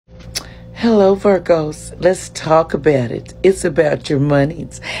Hello, Virgos. Let's talk about it. It's about your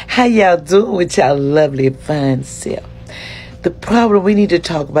monies. How y'all doing with y'all lovely, fine self? The problem, we need to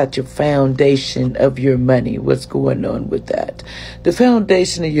talk about your foundation of your money. What's going on with that? The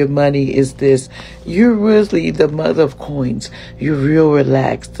foundation of your money is this. You're really the mother of coins. You're real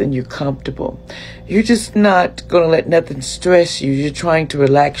relaxed and you're comfortable. You're just not going to let nothing stress you. You're trying to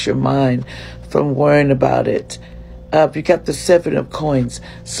relax your mind from worrying about it. You got the 7 of coins.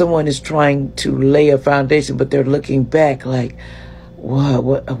 Someone is trying to lay a foundation, but they're looking back like,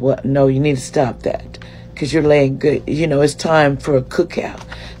 what? No, you need to stop that because you're laying good. You know, it's time for a cookout.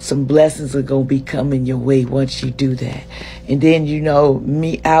 Some blessings are going to be coming your way once you do that. And then, you know,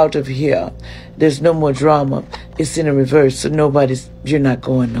 me out of here. There's no more drama. It's in a reverse, so you're not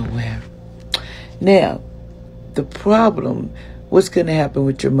going nowhere. Now, the problem, what's going to happen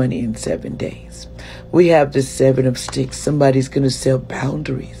with your money in 7 days? We have the 7 of sticks. Somebody's going to set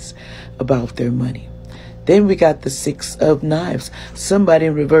boundaries about their money. Then we got the 6 of knives. Somebody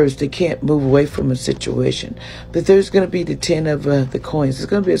in reverse, they can't move away from a situation. But there's going to be the 10 of the coins. There's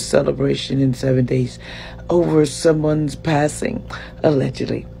going to be a celebration in 7 days over someone's passing,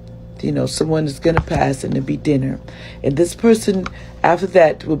 allegedly. You know, someone is going to pass and there'll be dinner. And this person, after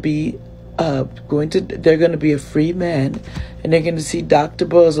that, will be they're going to be a free man, and they're going to see Dr.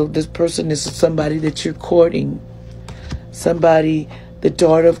 Buzzle. This person is somebody that you're courting, somebody, the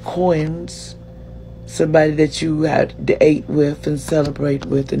daughter of coins, somebody that you had to ate with and celebrate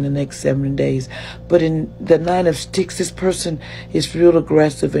with in the next 7 days. But in the 9 of sticks, this person is real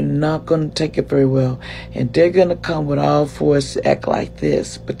aggressive and not going to take it very well. And they're going to come with all force, act like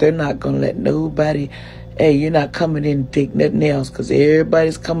this, but they're not going to let nobody. Hey, you're not coming in and take nothing else because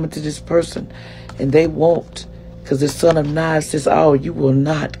everybody's coming to this person and they won't, because the Son of Knives says, oh, you will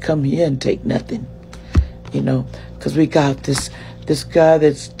not come here and take nothing, you know, because we got this guy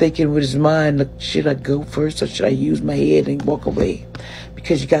that's thinking with his mind, look, should I go first or should I use my head and walk away?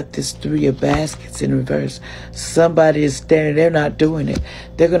 Because you got this 3 of baskets in reverse. Somebody is standing, they're not doing it.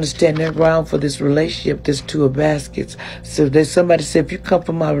 They're going to stand their ground for this relationship, this 2 of baskets. So there's somebody said, if you come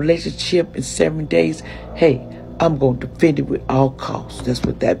from my relationship in 7 days, hey, I'm going to defend it with all costs. That's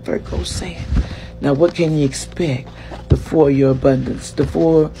what that Virgo's saying. Now, what can you expect? The 4 of your abundance.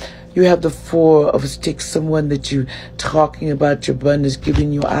 You have the 4 of sticks, someone that you talking about your abundance,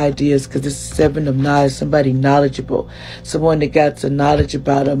 giving you ideas, because this is 7 of knives, somebody knowledgeable, someone that got some knowledge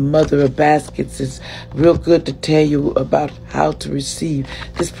about a mother of baskets. Is real good to tell you about how to receive.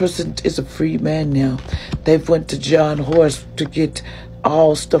 This person is a free man now. They've went to John Horse to get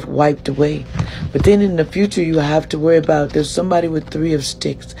all stuff wiped away. But then in the future, you have to worry about, there's somebody with 3 of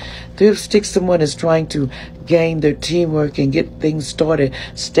sticks. 3 of sticks, someone is trying to gain their teamwork and get things started.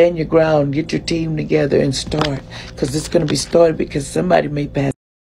 Stand your ground, get your team together and start. Because it's going to be started because somebody may pass.